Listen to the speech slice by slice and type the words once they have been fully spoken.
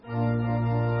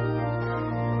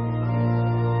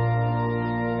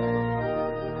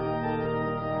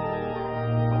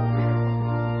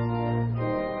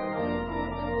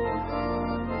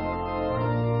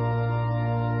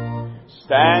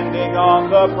Standing on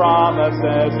the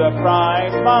promises of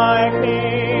Christ my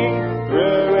King,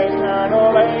 through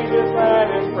eternal ages let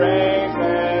His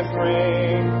praises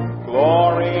ring.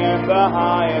 Glory in the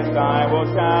highest I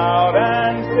will shout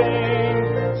and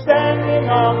sing, standing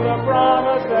on the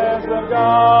promises of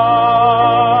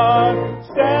God.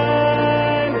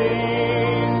 Standing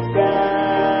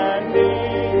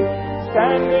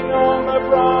on the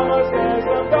promises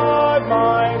of God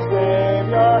my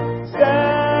Savior.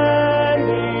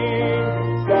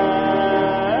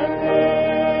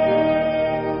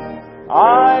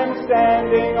 I'm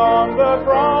standing on the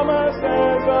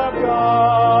promises of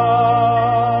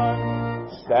God.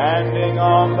 Standing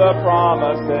on the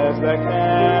promises that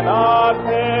cannot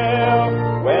fail,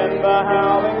 when the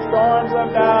howling storms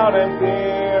of doubt and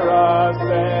fear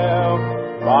assail.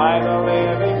 By the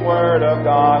living word of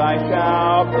God I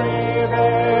shall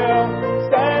prevail.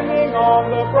 Standing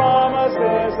on the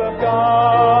promises of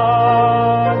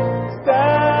God.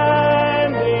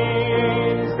 Standing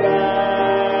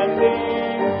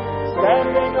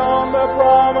on the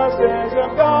promises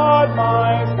of God,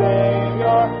 my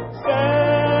Savior.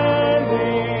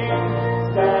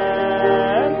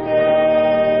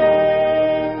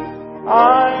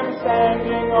 I'm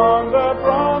standing on the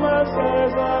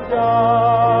promises of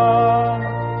God.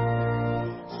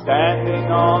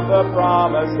 Standing on the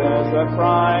promises of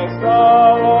Christ the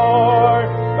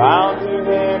Lord, bound to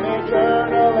Him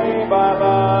eternally by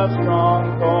love's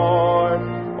strong cord,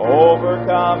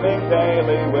 overcoming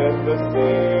daily with the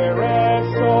Spirit's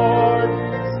sword,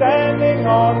 standing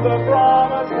on the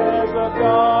promises of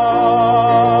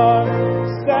God.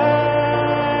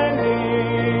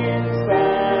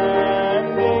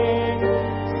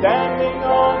 Standing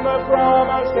on the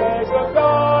promises of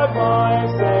God, my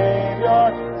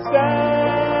Savior.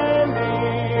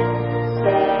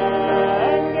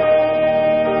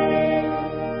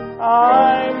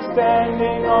 I'm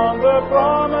standing on the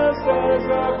promises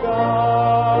of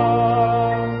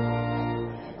God.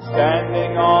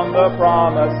 Standing on the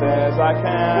promises I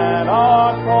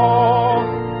cannot call,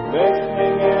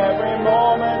 listening every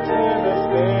moment to the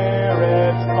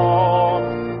Spirit's call,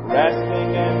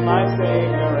 resting in my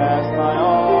Savior as my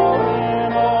all in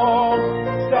all,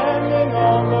 standing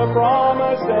on the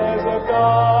promises of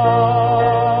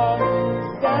God.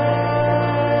 Standing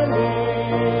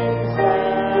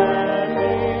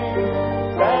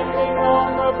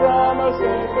on the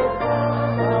promises of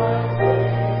God, my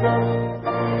Savior.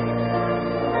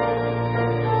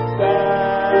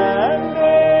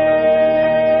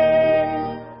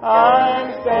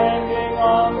 I'm standing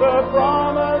on the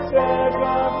promises of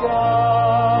God.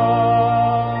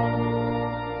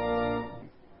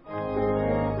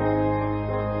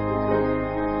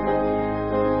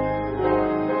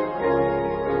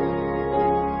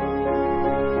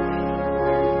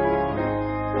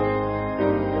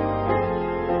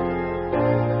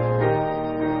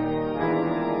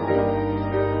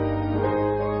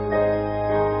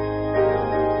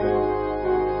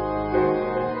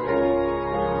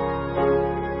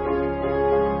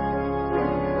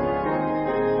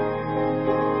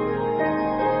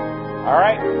 All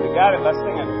right, we got it. Let's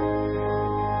sing it.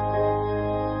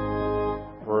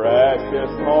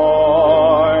 Precious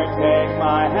Lord, take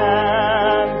my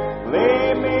hand,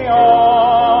 lead me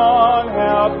on,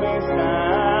 help me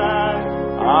stand.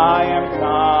 I am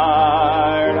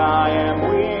tired, I am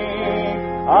weak,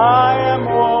 I am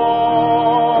worn.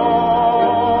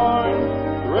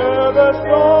 Through the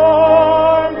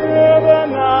storm, through the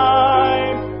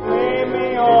night, lead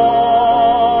me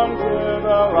on to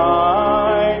the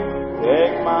light.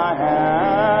 Take my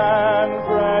hand,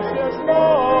 precious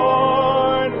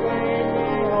Lord, lead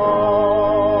me on.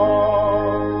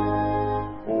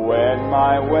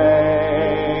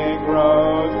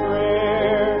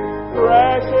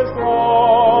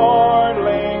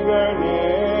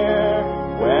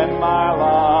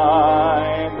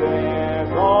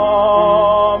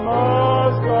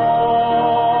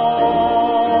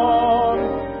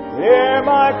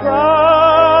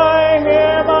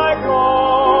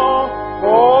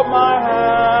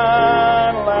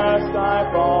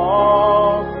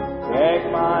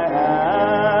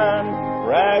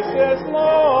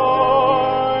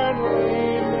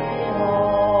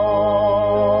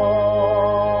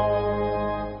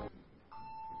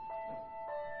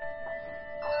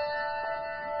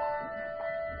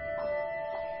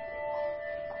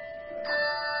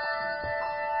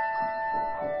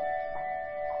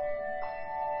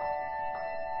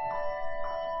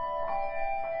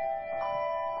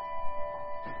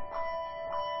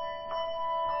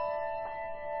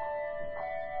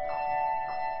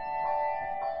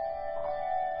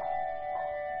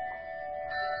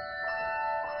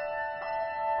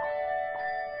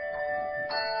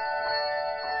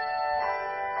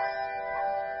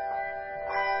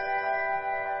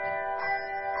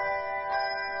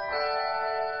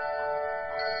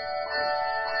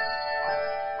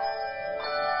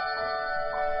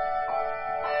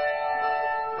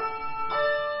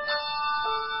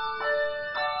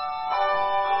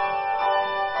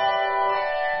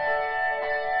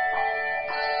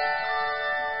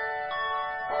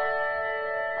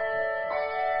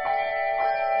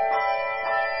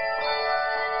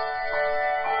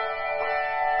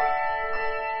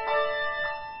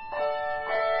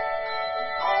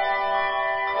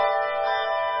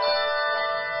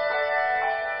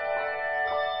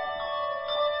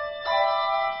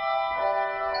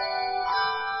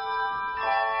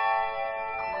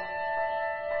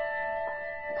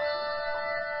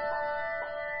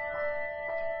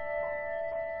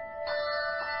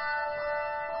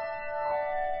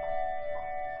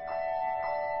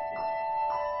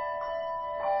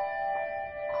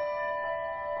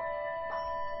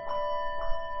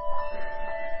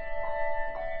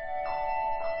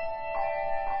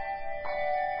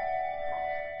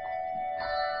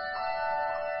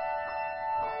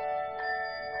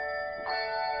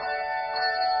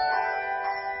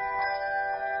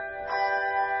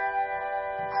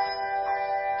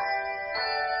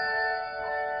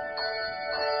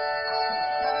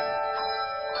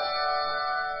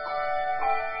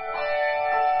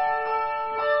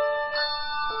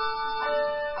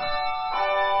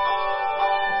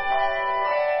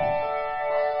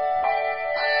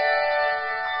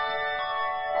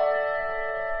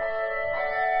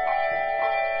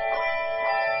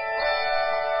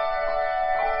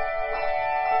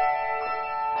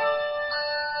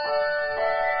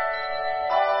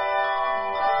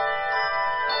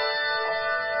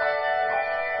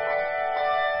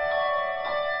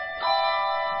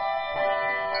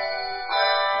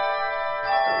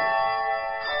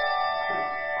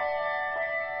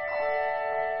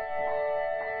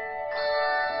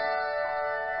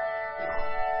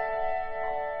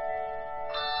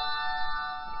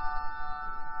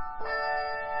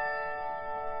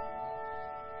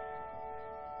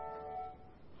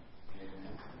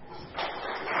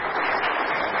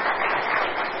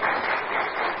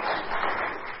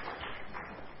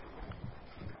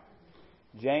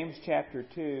 James chapter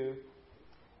 2.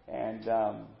 And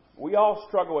we all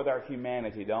struggle with our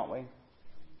humanity, don't we?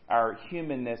 Our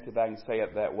humanness, if I can say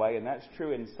it that way. And that's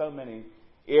true in so many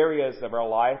areas of our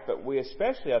life. But we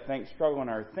especially, I think, struggle in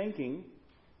our thinking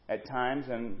at times,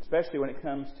 and especially when it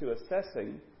comes to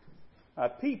assessing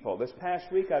people. This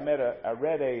past week I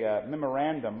read a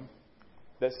memorandum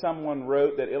that someone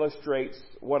wrote that illustrates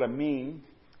what I mean.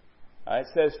 It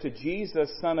says, "To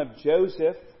Jesus, son of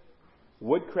Joseph,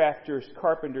 woodcrafter's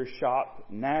carpenter shop,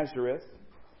 Nazareth."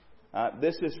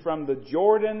 This is from the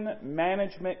Jordan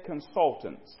Management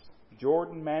Consultants.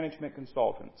 Jordan Management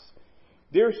Consultants.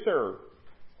 "Dear sir,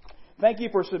 thank you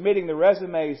for submitting the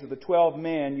resumes of the 12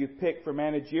 men you've picked for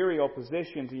managerial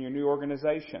positions in your new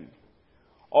organization.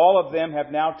 All of them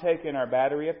have now taken our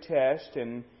battery of tests,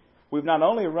 and we've not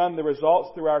only run the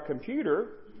results through our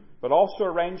computer, but also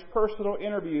arranged personal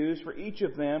interviews for each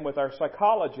of them with our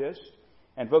psychologist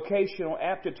and vocational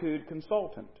aptitude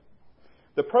consultant.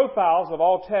 The profiles of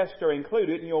all tests are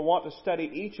included, and you'll want to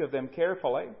study each of them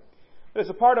carefully. But as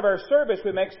a part of our service,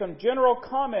 we make some general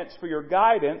comments for your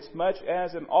guidance, much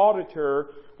as an auditor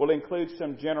will include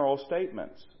some general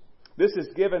statements. This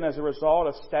is given as a result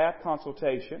of staff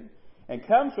consultation and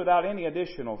comes without any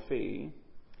additional fee.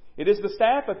 It is the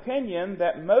staff opinion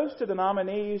that most of the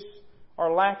nominees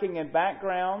are lacking in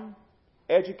background,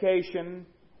 education,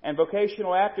 and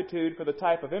vocational aptitude for the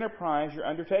type of enterprise you're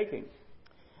undertaking.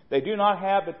 They do not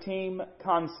have the team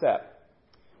concept.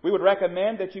 We would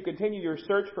recommend that you continue your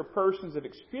search for persons of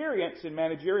experience in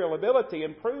managerial ability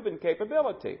and proven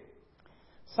capability.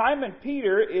 Simon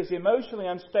Peter is emotionally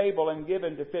unstable and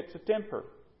given to fits of temper.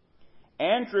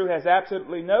 Andrew has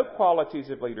absolutely no qualities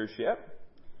of leadership.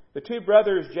 The two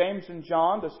brothers, James and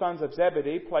John, the sons of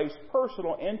Zebedee, place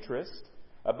personal interest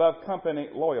above company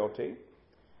loyalty.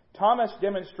 Thomas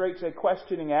demonstrates a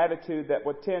questioning attitude that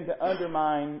would tend to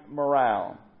undermine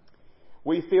morale.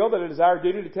 We feel that it is our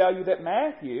duty to tell you that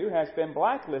Matthew has been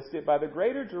blacklisted by the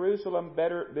Greater Jerusalem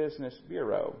Better Business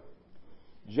Bureau.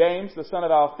 James, the son of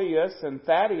Alphaeus, and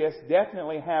Thaddeus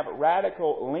definitely have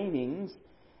radical leanings,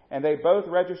 and they both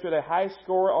registered a high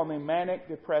score on the manic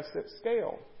depressive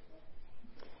scale.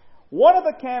 One of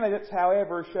the candidates,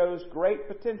 however, shows great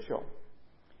potential.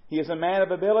 He is a man of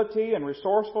ability and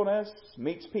resourcefulness,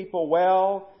 meets people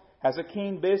well, has a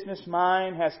keen business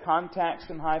mind, has contacts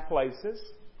in high places.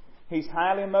 He's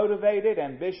highly motivated,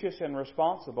 ambitious, and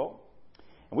responsible.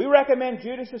 And we recommend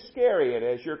Judas Iscariot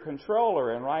as your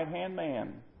controller and right-hand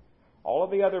man. All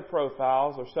of the other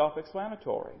profiles are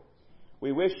self-explanatory.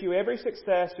 We wish you every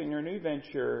success in your new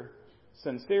venture.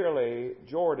 Sincerely,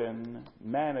 Jordan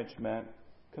Management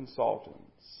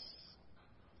Consultants."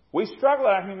 We struggle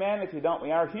with our humanity, don't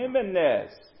we? Our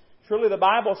humanness. Truly, the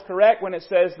Bible's correct when it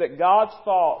says that God's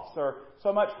thoughts are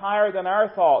so much higher than our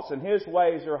thoughts, and His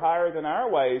ways are higher than our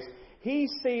ways. He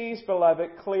sees,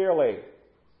 beloved, clearly.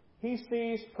 He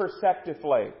sees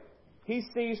perceptively. He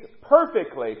sees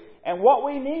perfectly. And what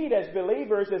we need as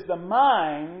believers is the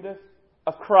mind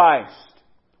of Christ.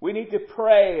 We need to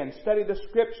pray and study the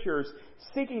Scriptures,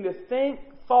 seeking to think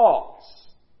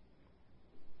thoughts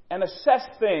and assess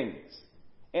things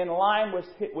in line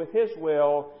with His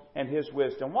will and His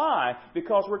wisdom. Why?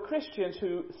 Because we're Christians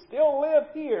who still live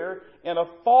here in a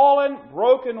fallen,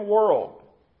 broken world.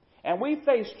 And we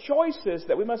face choices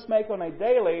that we must make on a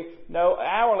daily,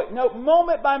 hourly,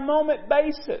 moment-by-moment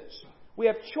basis. We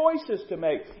have choices to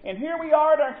make. And here we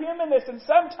are in our humanness, and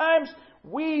sometimes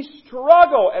we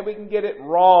struggle and we can get it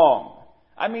wrong.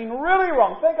 I mean, really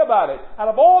wrong. Think about it. Out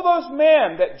of all those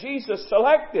men that Jesus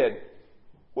selected,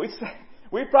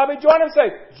 we probably join and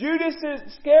say, Judas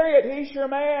Iscariot, he's your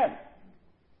man.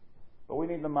 But we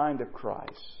need the mind of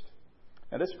Christ.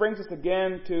 Now this brings us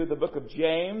again to the book of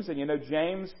James. And you know,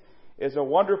 James is a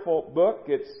wonderful book.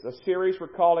 It's a series we're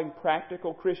calling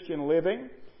Practical Christian Living.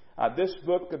 This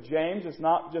book of James is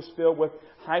not just filled with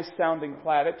high-sounding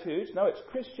platitudes. No, it's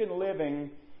Christian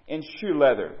living in shoe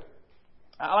leather.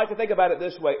 I like to think about it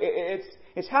this way.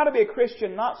 It's how to be a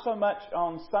Christian not so much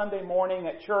on Sunday morning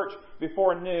at church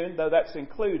before noon, though that's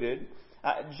included.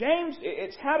 James,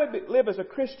 it's how to live as a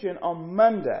Christian on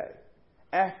Monday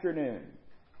afternoon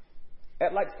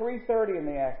at like 3:30 in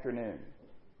the afternoon.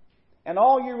 And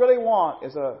all you really want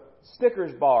is a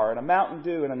Snickers bar and a Mountain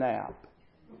Dew and a nap.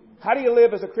 How do you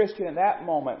live as a Christian in that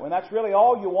moment when that's really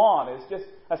all you want is just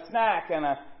a snack and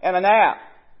a nap?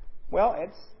 Well,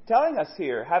 it's telling us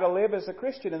here how to live as a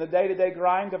Christian in the day-to-day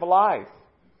grind of life.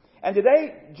 And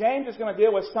today, James is going to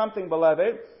deal with something,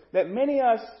 beloved, that many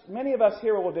of us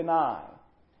here will deny.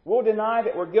 We'll deny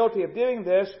that we're guilty of doing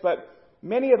this, but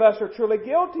many of us are truly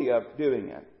guilty of doing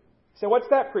it. So what's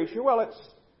that, preacher? Well, it's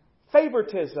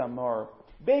favoritism or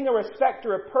being a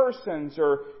respecter of persons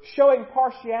or showing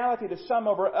partiality to some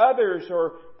over others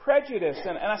or prejudice.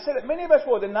 And I said that many of us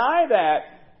will deny that.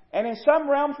 And in some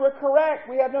realms we're correct.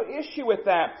 We have no issue with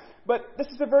that. But this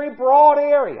is a very broad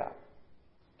area.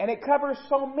 And it covers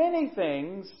so many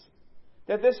things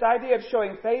that this idea of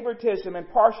showing favoritism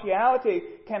and partiality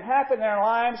can happen in our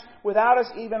lives without us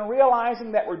even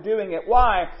realizing that we're doing it.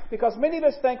 Why? Because many of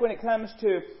us think when it comes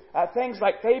to things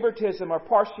like favoritism or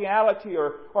partiality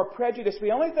or prejudice,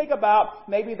 we only think about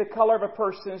maybe the color of a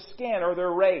person's skin or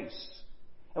their race.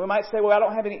 And we might say, well, I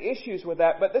don't have any issues with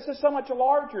that. But this is so much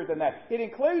larger than that. It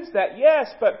includes that,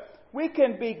 yes, but we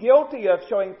can be guilty of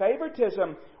showing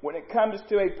favoritism when it comes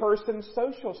to a person's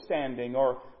social standing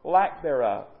or lack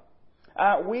thereof.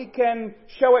 We can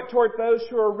show it toward those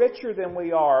who are richer than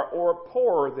we are or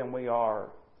poorer than we are.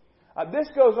 This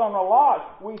goes on a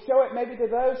lot. We show it maybe to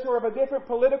those who are of a different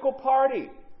political party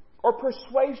or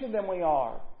persuasion than we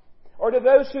are. Or to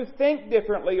those who think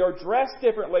differently or dress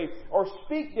differently or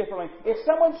speak differently. If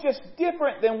someone's just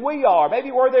different than we are,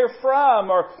 maybe where they're from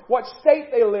or what state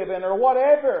they live in or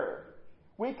whatever,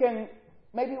 we can,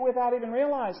 maybe without even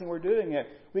realizing we're doing it,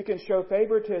 we can show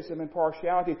favoritism and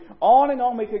partiality. On and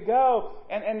on we could go.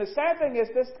 And the sad thing is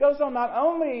this goes on not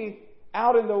only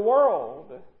out in the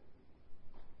world,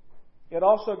 it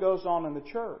also goes on in the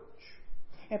church.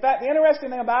 In fact, the interesting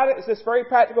thing about it is this very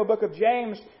practical book of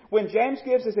James. When James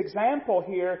gives his example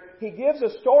here, he gives a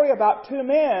story about two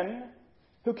men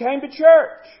who came to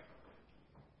church.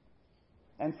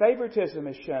 And favoritism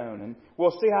is shown. And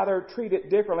we'll see how they're treated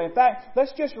differently. In fact,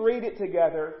 let's just read it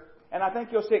together. And I think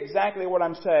you'll see exactly what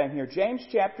I'm saying here. James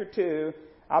chapter 2,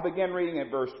 I'll begin reading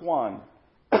at verse 1.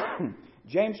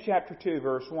 James chapter 2,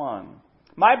 verse 1.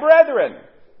 My brethren.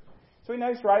 So we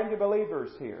know he's writing to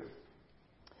believers here.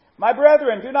 My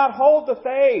brethren, do not hold the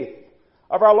faith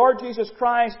of our Lord Jesus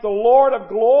Christ, the Lord of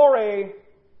glory,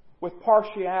 with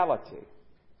partiality.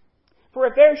 For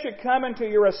if there should come into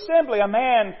your assembly a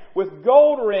man with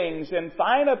gold rings and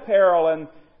fine apparel, and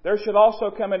there should also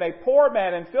come in a poor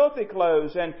man in filthy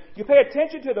clothes, and you pay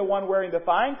attention to the one wearing the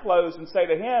fine clothes and say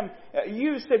to him,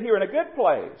 you sit here in a good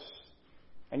place.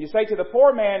 And you say to the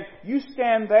poor man, you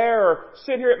stand there or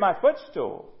sit here at my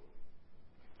footstool.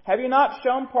 Have you not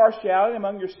shown partiality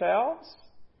among yourselves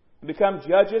and become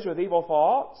judges with evil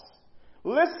thoughts?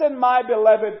 Listen, my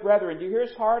beloved brethren. Do you hear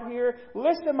his heart here?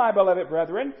 Listen, my beloved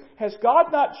brethren. Has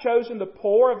God not chosen the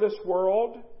poor of this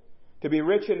world to be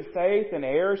rich in faith and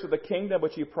heirs of the kingdom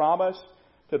which He promised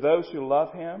to those who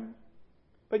love Him?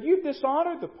 But you've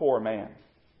dishonored the poor man.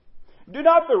 Do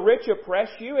not the rich oppress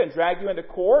you and drag you into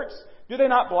courts? Do they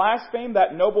not blaspheme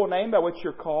that noble name by which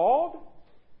you're called?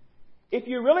 If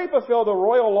you really fulfill the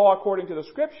royal law according to the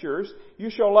Scriptures, you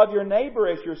shall love your neighbor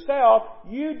as yourself.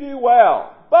 You do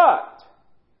well. But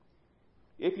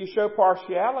if you show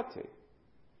partiality,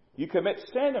 you commit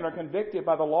sin and are convicted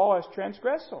by the law as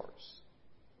transgressors.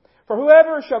 For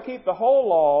whoever shall keep the whole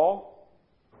law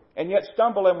and yet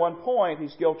stumble in one point,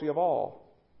 he's guilty of all.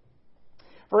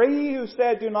 For he who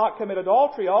said, do not commit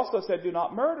adultery, also said, do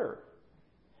not murder.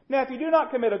 Now, if you do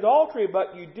not commit adultery,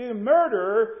 but you do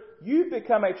murder, you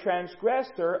become a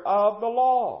transgressor of the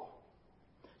law.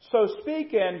 So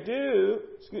speak and so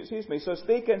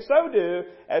do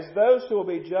as those who will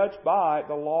be judged by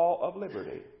the law of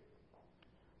liberty.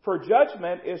 For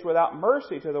judgment is without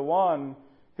mercy to the one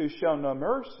who's shown no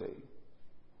mercy.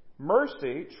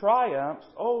 Mercy triumphs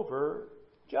over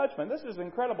judgment. This is an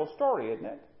incredible story, isn't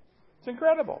it? It's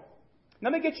incredible.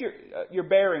 Let me get your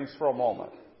bearings for a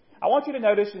moment. I want you to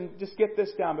notice, and just get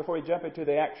this down before we jump into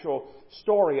the actual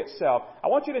story itself. I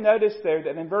want you to notice there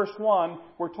that in verse 1,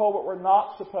 we're told what we're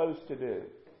not supposed to do.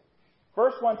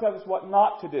 Verse 1 tells us what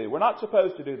not to do. We're not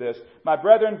supposed to do this. My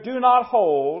brethren, do not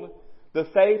hold the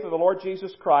faith of the Lord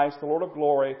Jesus Christ, the Lord of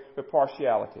glory, with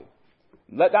partiality.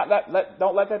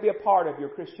 Don't let that be a part of your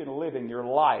Christian living, your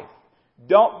life.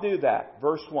 Don't do that.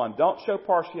 Verse 1. Don't show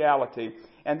partiality.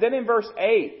 And then in verse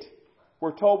 8,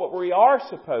 we're told what we are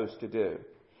supposed to do.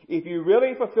 If you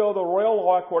really fulfill the royal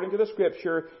law according to the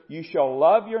Scripture, you shall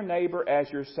love your neighbor as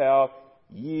yourself.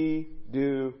 Ye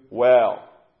do well.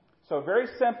 So very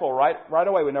simple, right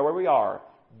away we know where we are.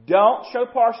 Don't show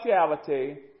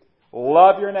partiality.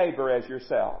 Love your neighbor as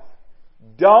yourself.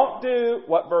 Don't do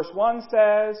what verse 1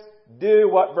 says. Do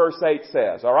what verse 8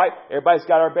 says. All right? Everybody's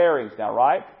got our bearings now,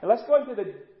 right? And let's go into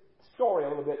the story a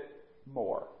little bit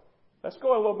more. Let's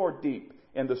go a little more deep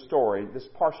in the story, this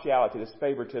partiality, this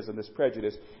favoritism, this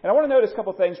prejudice. And I want to notice a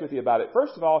couple things with you about it.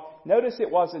 First of all, notice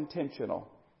it was intentional.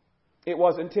 It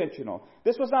was intentional.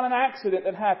 This was not an accident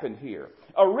that happened here.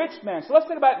 A rich man, so let's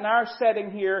think about in our setting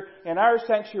here, in our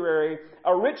sanctuary,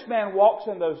 a rich man walks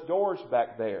in those doors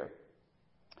back there.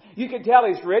 You can tell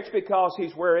he's rich because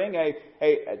he's wearing a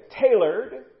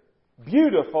tailored,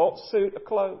 beautiful suit of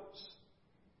clothes.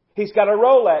 He's got a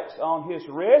Rolex on his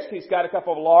wrist. He's got a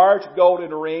couple of large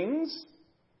golden rings.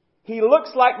 He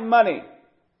looks like money.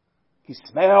 He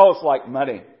smells like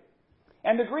money.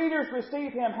 And the greeters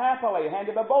receive him happily, hand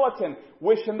him a bulletin,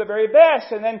 wish him the very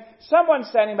best. And then someone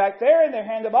standing back there and they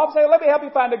hand him off, say, let me help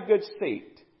you find a good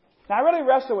seat. Now, I really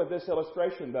wrestle with this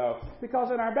illustration, though,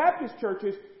 because in our Baptist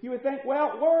churches, you would think,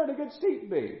 well, where would a good seat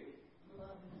be?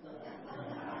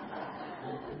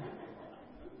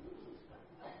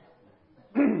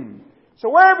 So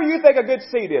wherever you think a good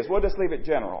seat is, we'll just leave it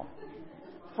general.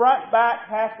 Front, back,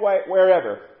 halfway,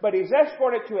 wherever. But he's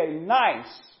escorted to a nice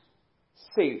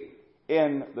seat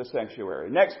in the sanctuary.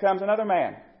 Next comes another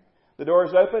man. The door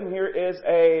is open. Here is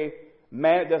a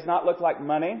man that does not look like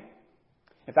money.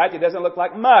 In fact, it doesn't look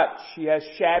like much. He has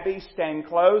shabby, stained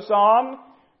clothes on.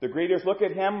 The greeters look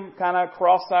at him kind of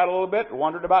cross-eyed a little bit,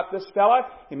 wondered about this fella.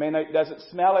 He doesn't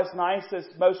smell as nice as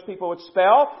most people would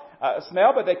smell,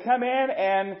 but they come in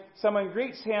and someone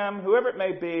greets him, whoever it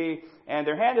may be, and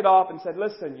they're handed off and said,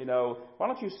 listen, why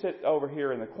don't you sit over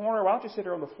here in the corner? Why don't you sit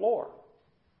here on the floor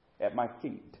at my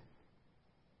feet?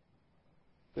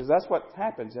 Because that's what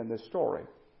happens in this story.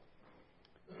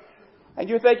 And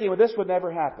you're thinking, well, this would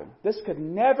never happen. This could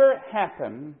never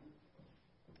happen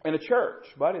in a church.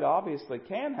 But it obviously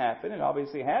can happen. It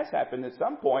obviously has happened at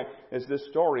some point as this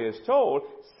story is told.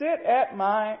 Sit at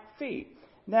my feet.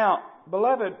 Now,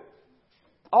 beloved,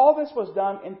 all this was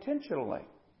done intentionally.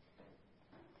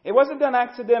 It wasn't done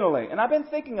accidentally. And I've been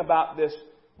thinking about this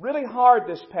really hard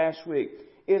this past week.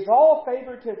 Is all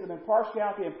favoritism and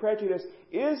partiality and prejudice,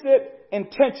 is it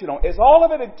intentional? Is all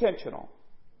of it intentional?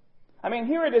 I mean,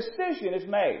 here a decision is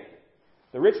made.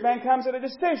 The rich man comes and a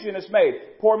decision is made.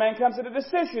 Poor man comes and a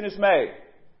decision is made.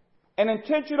 An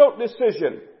intentional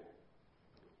decision.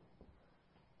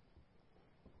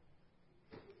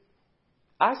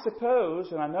 I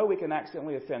suppose, and I know we can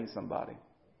accidentally offend somebody.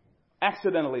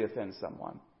 Accidentally offend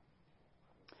someone.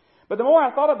 But the more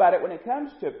I thought about it, when it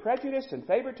comes to prejudice and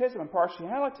favoritism and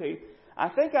partiality, I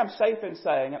think I'm safe in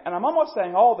saying, and I'm almost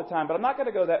saying all the time, but I'm not going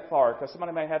to go that far because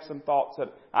somebody may have some thoughts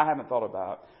that I haven't thought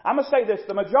about. I'm going to say this,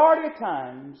 the majority of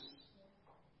times,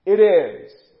 it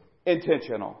is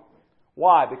intentional.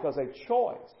 Why? Because a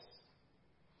choice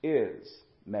is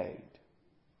made.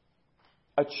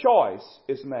 A choice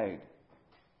is made.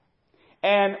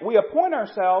 And we appoint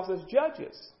ourselves as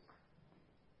judges.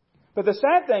 But the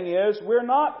sad thing is, we're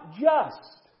not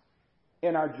just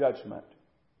in our judgment.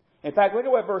 In fact, look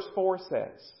at what verse 4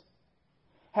 says.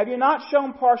 Have you not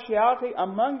shown partiality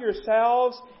among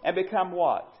yourselves and become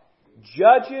what?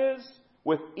 Judges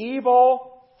with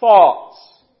evil thoughts.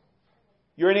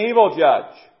 You're an evil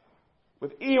judge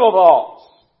with evil thoughts.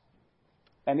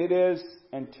 And it is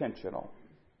intentional.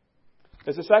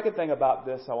 There's a second thing about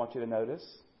this I want you to notice.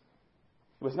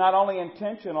 It was not only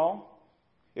intentional,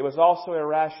 it was also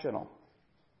irrational.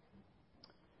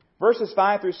 Verses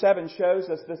 5 through 7 shows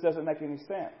us this doesn't make any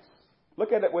sense.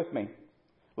 Look at it with me.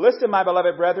 Listen, my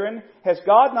beloved brethren, has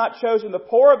God not chosen the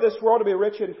poor of this world to be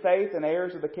rich in faith and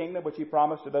heirs of the kingdom which He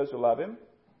promised to those who love Him?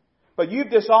 But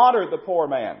you've dishonored the poor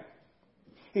man.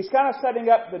 He's kind of setting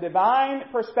up the divine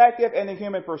perspective and the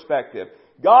human perspective.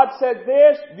 God said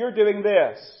this, you're doing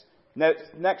this.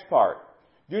 Next part.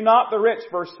 Do not the rich,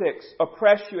 verse 6,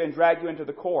 oppress you and drag you into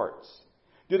the courts?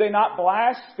 Do they not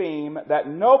blaspheme that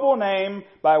noble name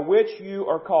by which you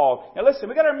are called? Now listen,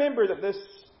 we've got to remember that this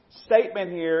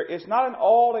statement here is not an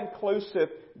all-inclusive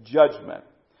judgment.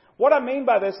 What I mean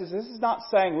by this is not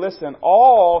saying, listen,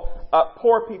 all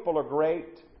poor people are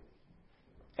great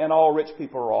and all rich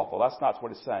people are awful. That's not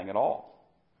what it's saying at all.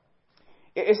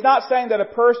 It's not saying that a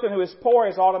person who is poor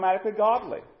is automatically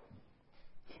godly.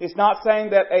 It's not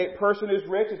saying that a person who's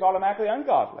rich is automatically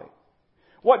ungodly.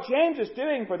 What James is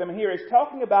doing for them here is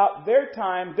talking about their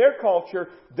time, their culture,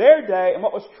 their day, and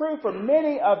what was true for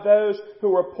many of those who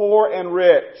were poor and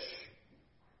rich.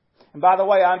 And by the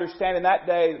way, I understand in that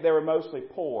day they were mostly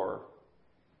poor.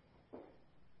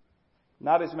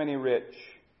 Not as many rich.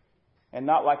 And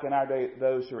not like in our day,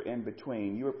 those who are in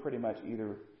between. You were pretty much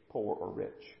either poor or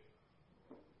rich.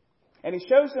 And he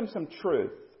shows them some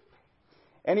truth.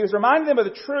 And he was reminding them of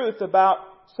the truth about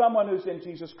someone who's in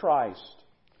Jesus Christ.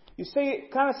 You see,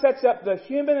 it kind of sets up the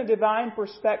human and divine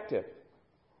perspective.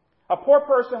 A poor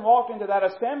person walked into that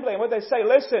assembly and what they say,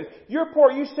 listen, you're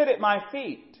poor, you sit at my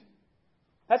feet.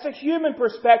 That's a human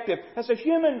perspective. That's a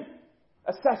human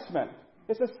assessment.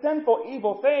 It's a sinful,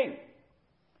 evil thing.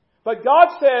 But God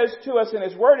says to us in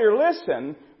His Word here,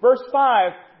 listen, verse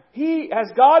 5, has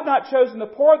God not chosen the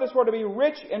poor of this world to be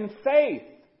rich in faith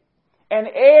and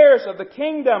heirs of the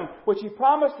kingdom which He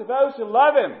promised to those who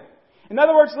love Him. In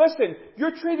other words, listen,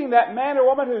 you're treating that man or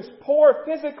woman who's poor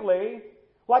physically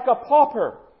like a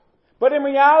pauper. But in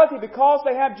reality, because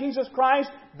they have Jesus Christ,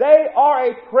 they are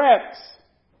a prince.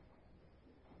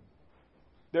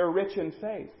 They're rich in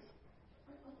faith.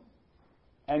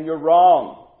 And you're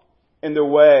wrong in the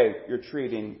way you're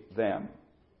treating them.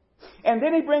 And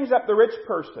then he brings up the rich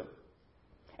person.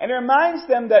 And he reminds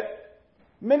them that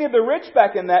many of the rich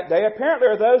back in that day apparently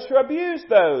are those who abused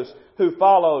those who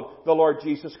followed the Lord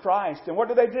Jesus Christ. And what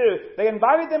do? They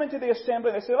invited them into the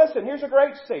assembly. They said, listen, here's a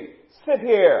great seat. Sit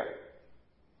here.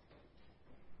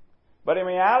 But in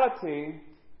reality,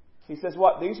 he says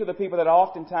what? These are the people that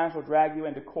oftentimes will drag you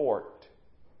into court.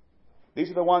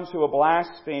 These are the ones who will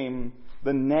blaspheme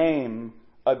the name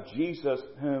of Jesus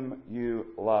whom you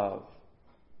love.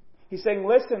 He's saying,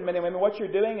 listen, men and women, what you're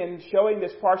doing in showing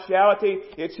this partiality,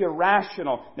 it's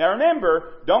irrational. Now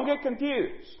remember, don't get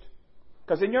confused.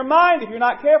 Because in your mind, if you're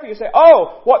not careful, you say,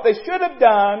 oh, what they should have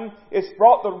done is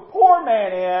brought the poor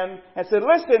man in and said,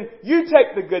 listen, you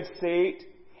take the good seat.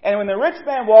 And when the rich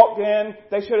man walked in,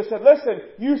 they should have said, listen,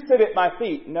 you sit at my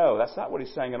feet. No, that's not what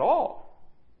he's saying at all.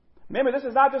 Remember, this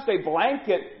is not just a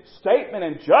blanket statement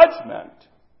and judgment.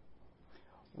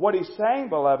 What he's saying,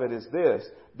 beloved, is this.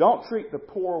 Don't treat the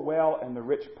poor well and the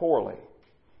rich poorly.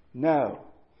 No.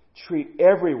 Treat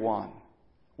everyone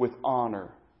with honor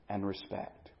and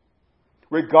respect.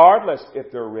 Regardless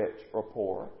if they're rich or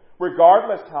poor.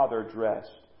 Regardless how they're dressed.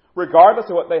 Regardless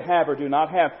of what they have or do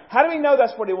not have. How do we know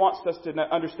that's what he wants us to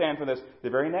understand from this? The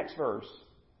very next verse.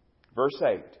 Verse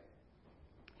 8.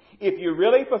 If you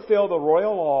really fulfill the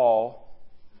royal law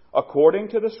according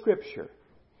to the Scripture,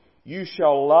 you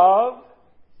shall love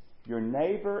your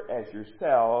neighbor as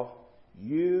yourself,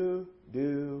 you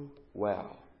do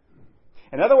well.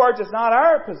 In other words, it's not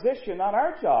our position, not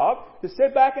our job to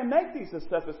sit back and make these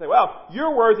assessments and say, well,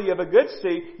 you're worthy of a good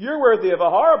seat, you're worthy of a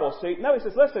horrible seat. No, he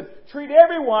says, listen, treat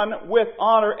everyone with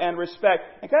honor and respect.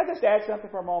 And can I just add something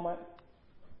for a moment?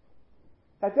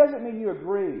 That doesn't mean you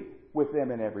agree with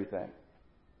them in everything.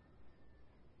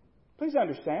 Please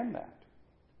understand that.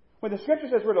 When the Scripture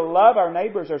says we're to love our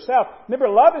neighbors ourselves, remember,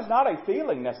 love is not a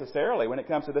feeling necessarily when it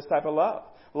comes to this type of love.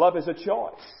 Love is a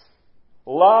choice.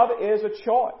 Love is a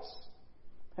choice.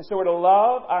 And so we're to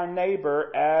love our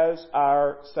neighbor as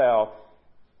ourselves,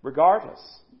 regardless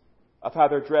of how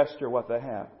they're dressed or what they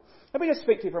have. Let me just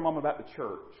speak to you for a moment about the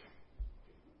church.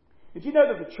 Did you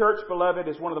know that the church, beloved,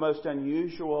 is one of the most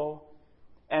unusual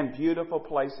and beautiful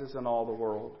places in all the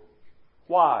world?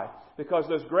 Why? Because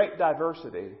there's great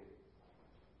diversity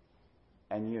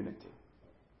and unity.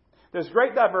 There's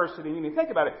great diversity and unity.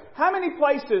 Think about it. How many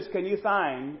places can you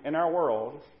find in our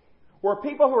world where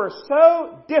people who are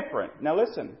so different, now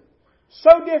listen,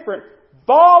 so different,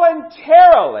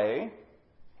 voluntarily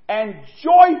and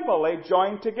joyfully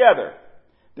join together?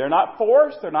 They're not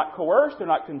forced, they're not coerced, they're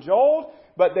not cajoled,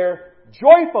 but they're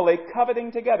joyfully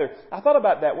coveting together. I thought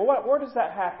about that. Well, where does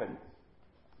that happen?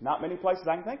 Not many places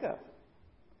I can think of.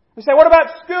 We say, what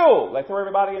about school? They throw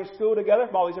everybody in school together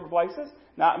from all these different places.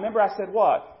 Now, remember I said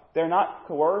what? They're not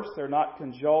coerced, they're not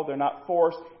cajoled, they're not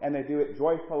forced, and they do it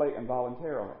joyfully and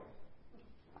voluntarily.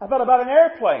 I thought about an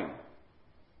airplane.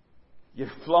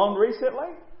 You've flown recently?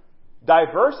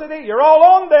 Diversity, you're all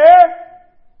on there.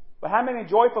 But how many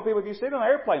joyful people have you seen on an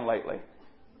airplane lately?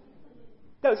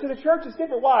 No, so the church is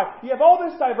different. Why? You have all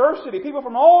this diversity. People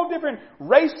from all different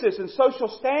races and social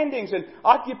standings and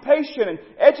occupation and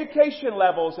education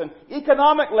levels and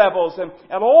economic levels and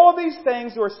all these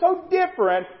things who are so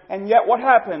different. And yet what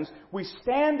happens? We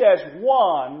stand as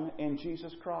one in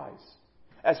Jesus Christ.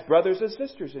 As brothers and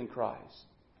sisters in Christ.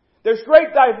 There's great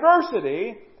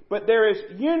diversity, but there is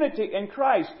unity in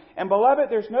Christ. And beloved,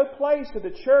 there's no place in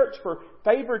the church for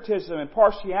favoritism and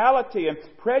partiality and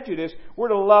prejudice. We're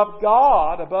to love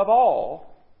God above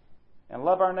all and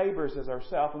love our neighbors as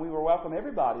ourselves. And we will welcome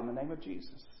everybody in the name of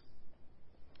Jesus.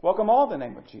 Welcome all in the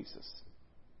name of Jesus.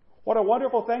 What a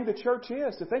wonderful thing the church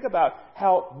is to think about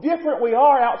how different we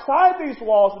are outside these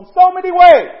walls in so many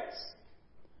ways.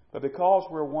 But because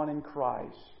we're one in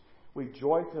Christ, we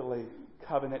joyfully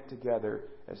covenant together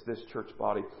as this church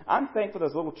body. I'm thankful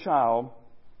as a little child,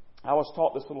 I was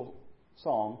taught this little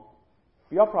song.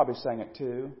 Y'all probably sang it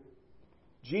too.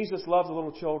 Jesus loves the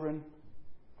little children.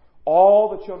 All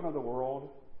the children of the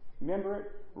world. Remember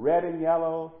it? Red and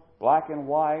yellow, black and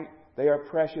white. They are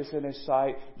precious in His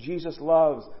sight. Jesus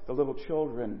loves the little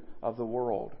children of the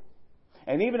world.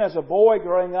 And even as a boy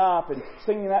growing up and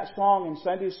singing that song in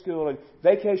Sunday school and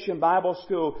vacation Bible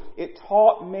school, it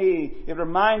taught me, it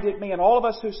reminded me and all of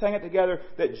us who sang it together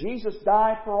that Jesus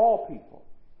died for all people.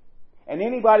 And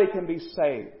anybody can be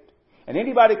saved. And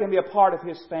anybody can be a part of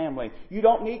His family. You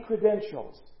don't need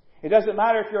credentials. It doesn't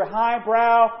matter if you're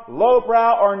highbrow,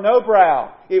 lowbrow, or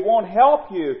no-brow. It won't help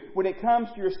you when it comes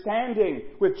to your standing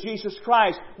with Jesus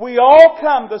Christ. We all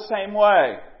come the same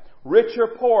way. Rich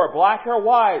or poor, black or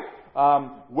white,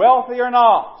 wealthy or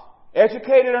not,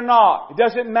 educated or not. It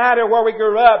doesn't matter where we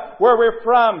grew up, where we're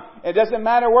from. It doesn't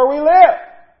matter where we live.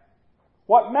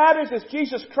 What matters is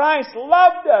Jesus Christ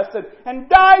loved us and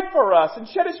died for us and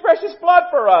shed His precious blood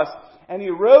for us. And He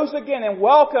rose again and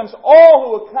welcomes all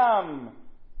who will come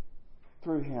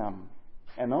through Him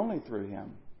and only through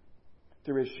Him,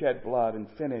 through His shed blood and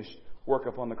finished work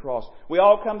upon the cross. We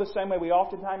all come the same way. We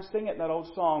oftentimes sing it in that old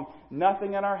song,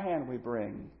 nothing in our hand we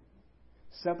bring,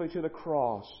 simply to the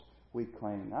cross we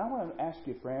cling. I want to ask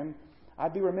you, friend,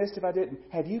 I'd be remiss if I didn't.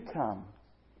 Have you come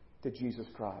to Jesus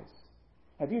Christ?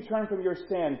 Have you turned from your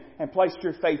sin and placed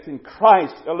your faith in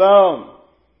Christ alone?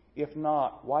 If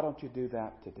not, why don't you do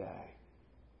that today?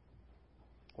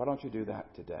 Why don't you do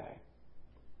that today?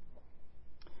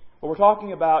 Well, we're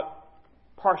talking about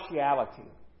partiality,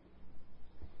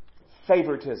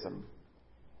 favoritism,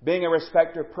 being a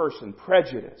respecter of person,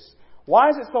 prejudice. Why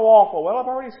is it so awful? Well, I've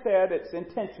already said it's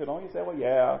intentional. You say, well,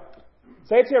 yeah.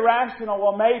 Say it's irrational.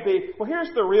 Well, maybe. Well, here's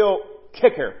the real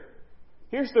kicker.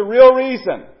 Here's the real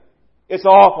reason it's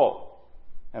awful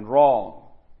and wrong.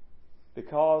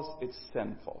 Because it's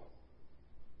sinful.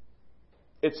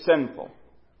 It's sinful.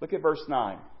 Look at verse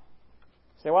 9.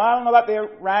 Say, well, I don't know about the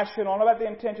irrational, I don't know about the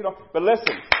intentional. But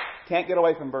listen, can't get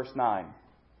away from verse 9.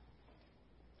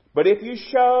 But if you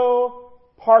show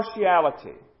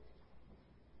partiality,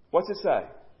 what's it say?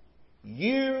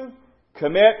 You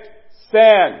commit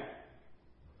sin.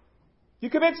 You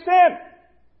commit sin.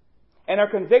 And are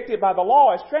convicted by the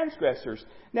law as transgressors.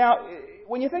 Now,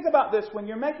 when you think about this, when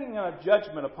you're making a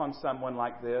judgment upon someone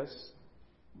like this,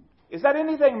 is that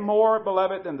anything more,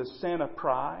 beloved, than the sin of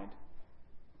pride?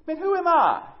 I mean, who am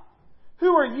I?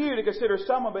 Who are you to consider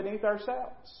someone beneath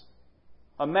ourselves?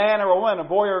 A man or a woman, a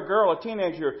boy or a girl, a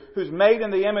teenager who's made in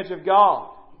the image of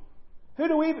God.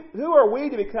 Who are we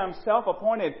to become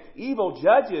self-appointed evil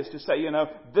judges to say,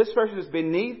 this person is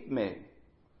beneath me?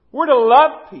 We're to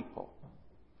love people.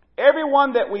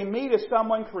 Everyone that we meet is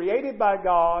someone created by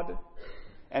God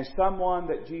and someone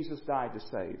that Jesus died to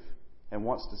save and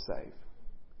wants to save.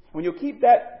 When you keep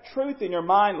that truth in your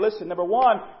mind, listen, number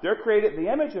one, they're created in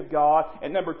the image of God.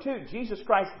 And number two, Jesus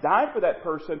Christ died for that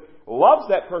person, loves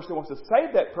that person, wants to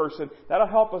save that person. That'll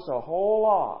help us a whole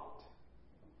lot.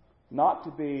 Not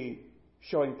to be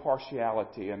showing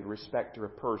partiality and respect to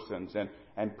persons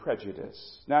and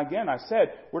prejudice. Now again, I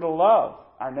said, we're to love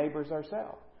our neighbors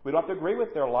ourselves. We don't have to agree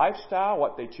with their lifestyle,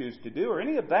 what they choose to do, or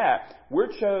any of that. We're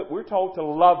told to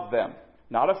love them.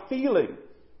 Not a feeling,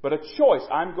 but a choice.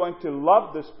 I'm going to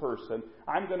love this person.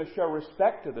 I'm going to show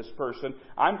respect to this person.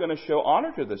 I'm going to show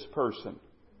honor to this person.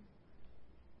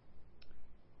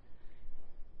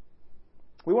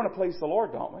 We want to please the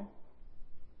Lord, don't we?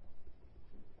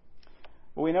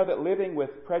 But we know that living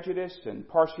with prejudice and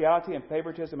partiality and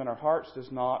favoritism in our hearts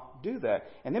does not do that.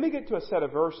 And then we get to a set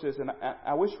of verses, and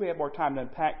I wish we had more time to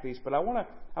unpack these, but I want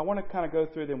to kind of go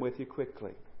through them with you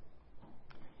quickly.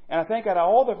 And I think out of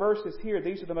all the verses here,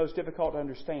 these are the most difficult to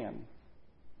understand.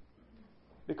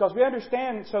 Because we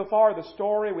understand so far the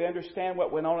story, we understand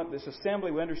what went on at this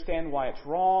assembly, we understand why it's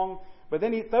wrong. But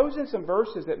then he throws in some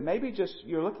verses that maybe just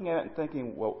you're looking at it and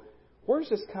thinking, well, where's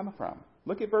this coming from?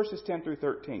 Look at verses 10 through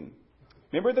 13.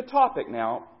 Remember the topic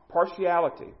now,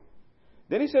 partiality.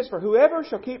 Then he says, for whoever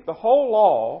shall keep the whole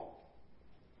law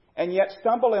and yet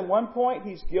stumble in one point,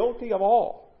 he's guilty of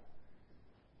all.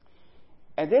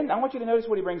 And then I want you to notice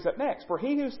what he brings up next. For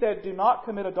he who said, do not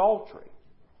commit adultery.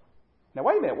 Now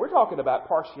wait a minute, we're talking about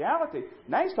partiality.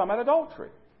 Now he's talking about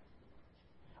adultery.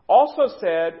 Also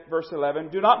said, verse 11,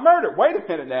 do not murder. Wait a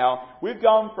minute now. We've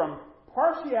gone from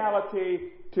partiality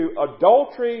to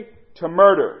adultery to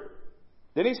murder.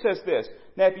 Then he says this,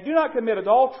 now if you do not commit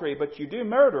adultery, but you do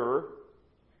murder,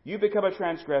 you become a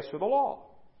transgressor of the law.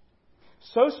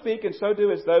 So speak and so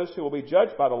do as those who will be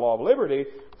judged by the law of liberty,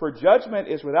 for judgment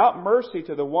is without mercy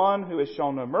to the one who has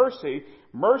shown no mercy.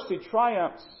 Mercy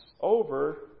triumphs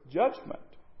over judgment.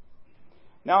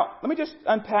 Now, let me just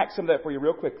unpack some of that for you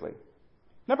real quickly.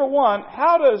 Number one,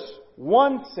 how does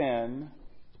one sin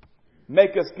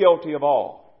make us guilty of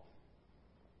all?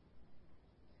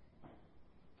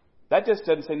 That just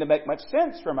doesn't seem to make much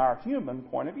sense from our human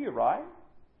point of view, right?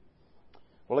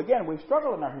 Well, again, we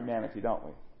struggle in our humanity, don't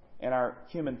we? In our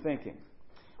human thinking.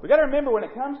 We've got to remember when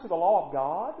it comes to the law of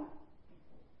God,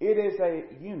 it is a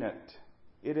unit.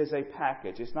 It is a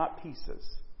package. It's not pieces.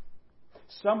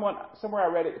 Somewhere I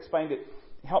read it, explained it,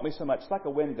 helped me so much. It's like a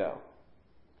window.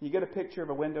 Can you get a picture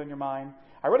of a window in your mind?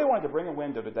 I really wanted to bring a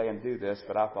window today and do this,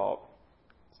 but I thought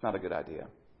it's not a good idea.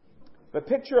 But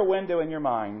picture a window in your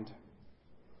mind.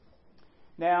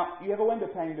 Now, you have a window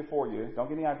pane before you. Don't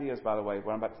get any ideas, by the way, of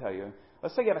what I'm about to tell you.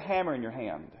 Let's say you have a hammer in your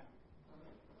hand.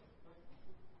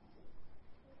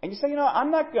 And you say,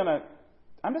 I'm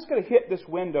just going to hit this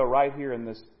window right here in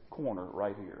this corner,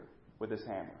 right here, with this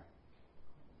hammer.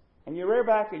 And you rear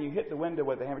back and you hit the window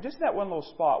with the hammer. Just in that one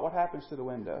little spot, what happens to the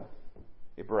window?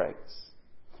 It breaks.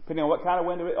 Depending on what kind of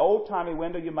window, old-timey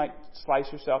window, you might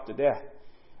slice yourself to death.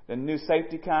 The new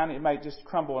safety kind, it might just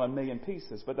crumble in a million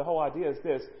pieces. But the whole idea is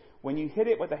this. When you hit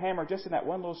it with the hammer just in that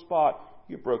one little spot,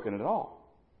 you've broken it all.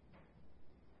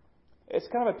 It's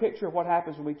kind of a picture of what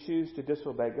happens when we choose to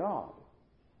disobey God.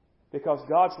 Because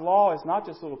God's law is not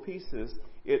just little pieces.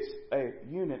 It's a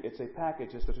unit. It's a package.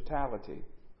 It's a totality.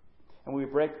 And when we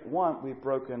break one, we've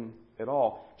broken it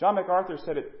all. John MacArthur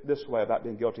said it this way about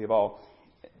being guilty of all.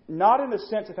 Not in the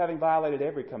sense of having violated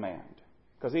every command.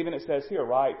 Because even it says here,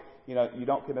 right, you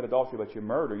don't commit adultery, but you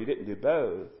murder. You didn't do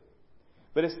both.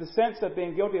 But it's the sense of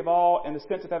being guilty of all in the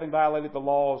sense of having violated the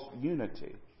law's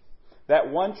unity. That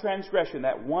one transgression,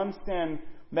 that one sin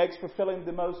makes fulfilling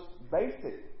the most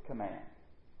basic command.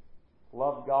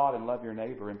 Love God and love your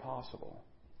neighbor impossible.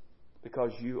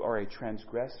 Because you are a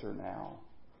transgressor now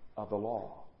of the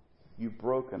law. You've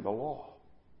broken the law.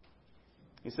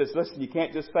 He says, listen, you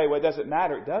can't just say, well, it doesn't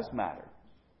matter. It does matter.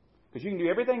 Because you can do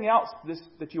everything else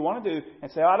that you want to do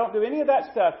and say, I don't do any of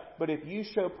that stuff. But if you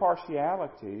show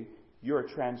partiality, you're a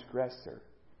transgressor.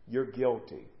 You're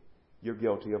guilty. You're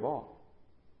guilty of all.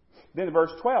 Then in verse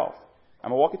 12,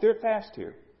 I'm going to walk you through it fast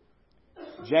here.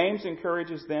 James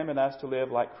encourages them and us to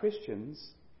live like Christians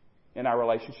in our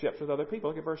relationships with other people.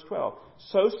 Look at verse 12.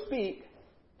 So speak,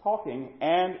 talking,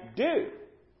 and do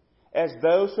as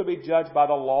those who be judged by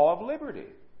the law of liberty.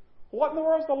 What in the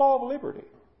world is the law of liberty?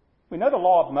 We know the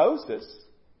law of Moses.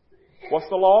 What's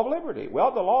the law of liberty?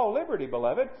 Well, the law of liberty,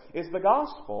 beloved, is the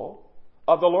gospel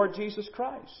of the Lord Jesus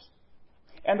Christ.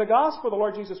 And the gospel of the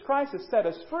Lord Jesus Christ has set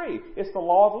us free. It's the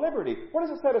law of liberty. What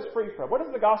does it set us free from? What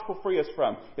does the gospel free us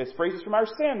from? It frees us from our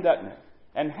sin, doesn't it?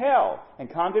 And hell,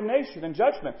 and condemnation, and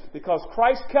judgment. Because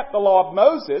Christ kept the law of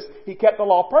Moses, He kept the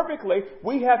law perfectly,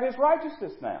 we have His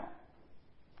righteousness now.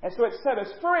 And so it set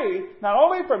us free, not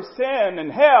only from sin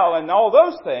and hell and all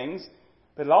those things,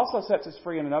 but it also sets us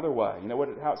free in another way. You know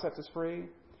how it sets us free?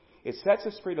 It sets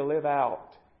us free to live out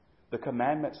the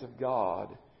commandments of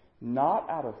God, not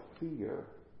out of fear,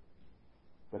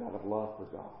 but out of love for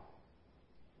God.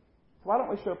 So why don't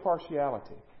we show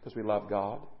partiality? Because we love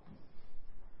God.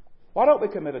 Why don't we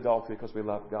commit adultery? Because we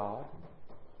love God.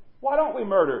 Why don't we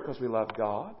murder? Because we love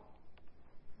God.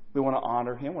 We want to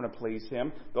honor Him, want to please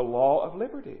Him. The law of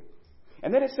liberty.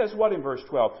 And then it says what in verse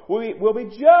 12? We'll be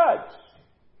judged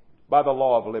by the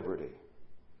law of liberty.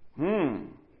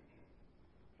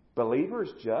 Believers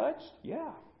judged?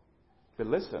 Yeah. But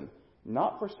listen,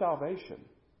 not for salvation.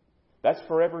 That's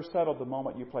forever settled the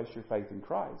moment you place your faith in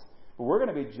Christ. But we're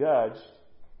going to be judged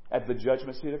at the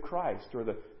judgment seat of Christ, or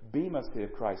the bema seat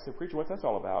of Christ. So, preacher, what's that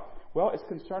all about? Well, it's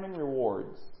concerning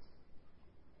rewards.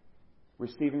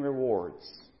 Receiving rewards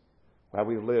while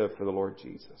we live for the Lord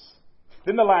Jesus.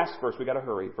 Then the last verse, we got to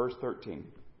hurry. Verse 13.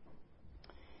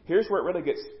 Here's where it really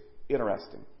gets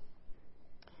interesting.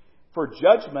 For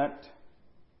judgment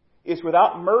is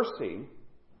without mercy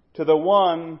to the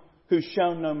one who's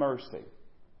shown no mercy.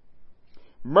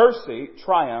 Mercy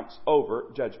triumphs over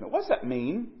judgment. What does that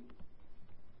mean?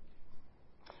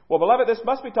 Well, beloved, this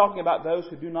must be talking about those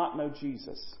who do not know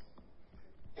Jesus.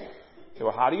 So,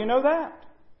 well, how do you know that?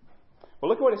 Well,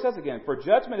 look at what it says again. For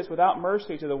judgment is without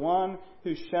mercy to the one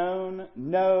who's shown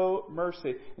no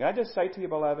mercy. Can I just say to you,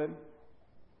 beloved,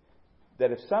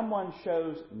 that if someone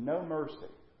shows no mercy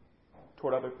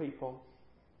toward other people,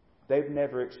 they've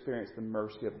never experienced the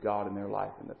mercy of God in their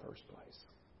life in the first place.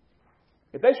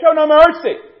 If they show no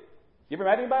mercy, you ever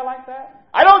met anybody like that?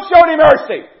 I don't show any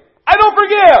mercy. I don't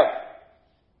forgive.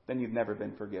 Then you've never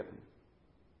been forgiven.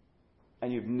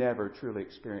 And you've never truly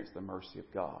experienced the mercy of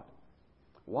God.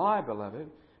 Why, beloved?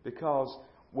 Because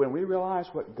when we realize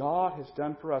what God has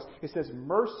done for us, it says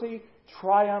mercy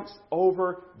triumphs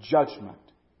over judgment.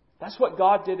 That's what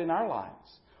God did in our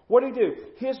lives. What did He do?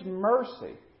 His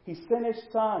mercy. He sent His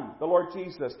Son, the Lord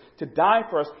Jesus, to die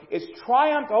for us. It's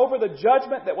triumphed over the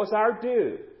judgment that was our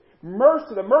due.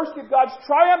 Mercy, the mercy of God's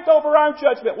triumphed over our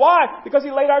judgment. Why? Because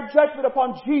He laid our judgment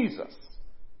upon Jesus.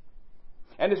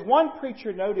 And as one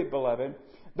preacher noted, beloved,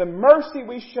 the mercy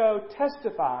we show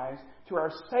testifies to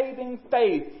our saving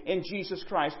faith in Jesus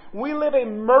Christ. We live a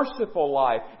merciful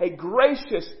life, a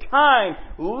gracious, kind,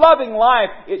 loving life.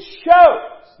 It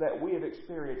shows that we have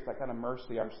experienced that kind of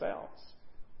mercy ourselves.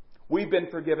 We've been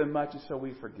forgiven much, and so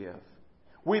we forgive.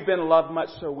 We've been loved much,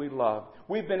 so we love.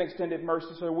 We've been extended mercy,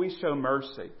 so we show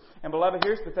mercy. And beloved,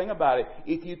 here's the thing about it.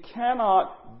 If you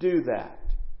cannot do that,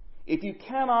 if you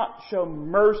cannot show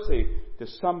mercy to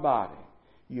somebody,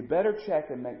 you better check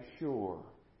and make sure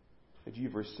that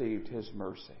you've received His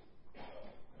mercy.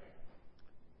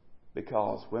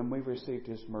 Because when we've received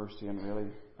His mercy and really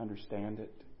understand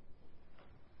it,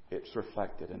 it's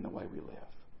reflected in the way we live.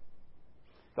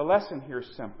 The lesson here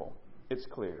is simple. It's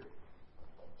clear.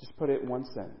 Just put it in one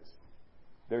sentence.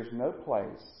 There's no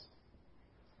place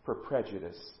for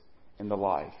prejudice in the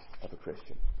life of a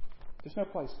Christian. There's no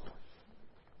place for it.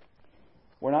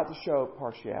 We're not to show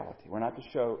partiality. We're not to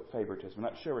show favoritism. We're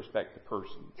not to show respect to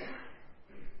persons.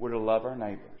 We're to love our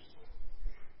neighbors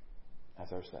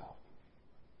as ourselves.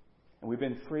 And we've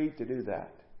been freed to do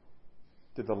that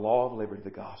through the law of liberty, the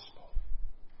gospel.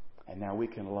 And now we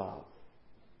can love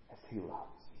as He loves.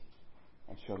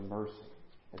 And show mercy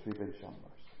as we've been shown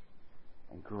mercy.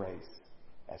 And grace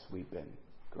as we've been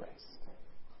graced.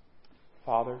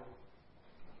 Father,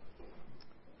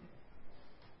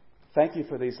 thank You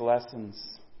for these lessons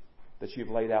that You've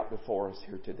laid out before us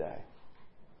here today.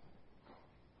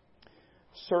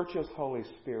 Search us, Holy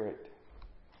Spirit,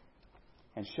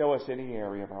 and show us any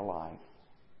area of our life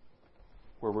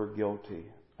where we're guilty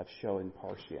of showing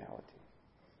partiality.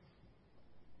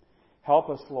 Help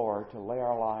us, Lord, to lay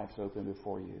our lives open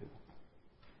before You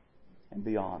and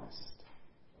be honest.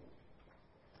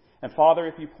 And Father,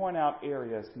 if You point out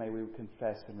areas, may we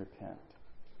confess and repent.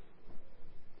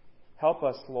 Help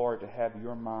us, Lord, to have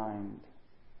Your mind,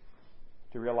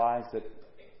 to realize that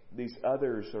these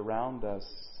others around us,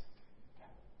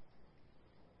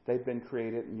 they've been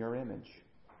created in Your image.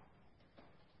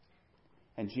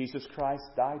 And Jesus Christ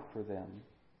died for them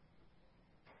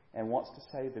and wants to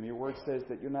save them. Your word says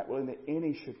that You're not willing that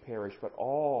any should perish, but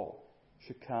all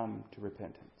should come to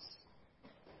repentance.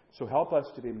 So help us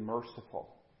to be merciful,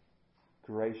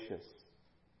 gracious,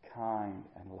 kind,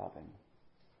 and loving.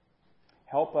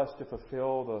 Help us to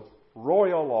fulfill the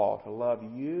royal law to love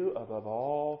You above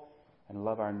all and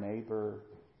love our neighbor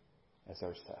as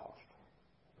ourselves.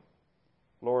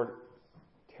 Lord,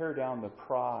 tear down the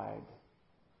pride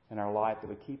in our life that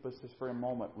would keep us just for a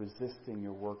moment resisting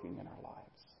Your working in our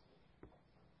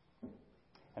lives.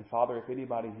 And Father, if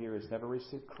anybody here has never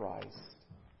received Christ,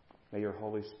 may Your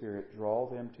Holy Spirit draw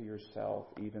them to Yourself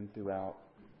even throughout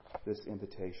this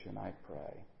invitation, I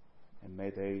pray. And may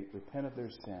they repent of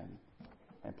their sin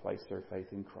and place their faith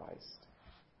in Christ.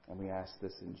 And we ask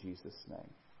this in Jesus' name.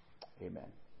 Amen.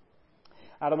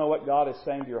 I don't know what God is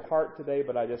saying to your heart today,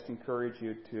 but I just encourage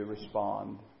you to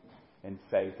respond in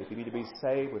faith. If you need to be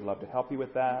saved, we'd love to help you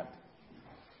with that.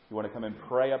 If you want to come and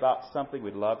pray about something,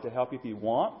 we'd love to help you. If you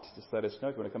want, just let us know.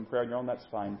 If you want to come pray on your own, that's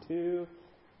fine too.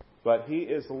 But He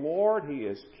is Lord, He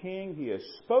is King, He has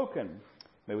spoken.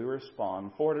 May we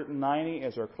respond. 490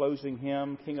 is our closing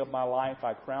hymn. King of my life,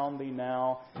 I crown Thee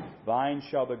now. Thine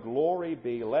shall the glory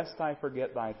be, lest I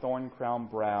forget Thy thorn-crowned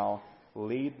brow.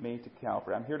 Lead me to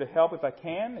Calvary. I'm here to help if I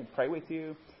can and pray with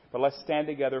you. But let's stand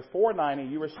together.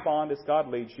 490, you respond as God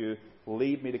leads you.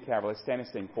 Lead me to Calvary. Let's stand and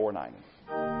sing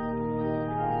 490.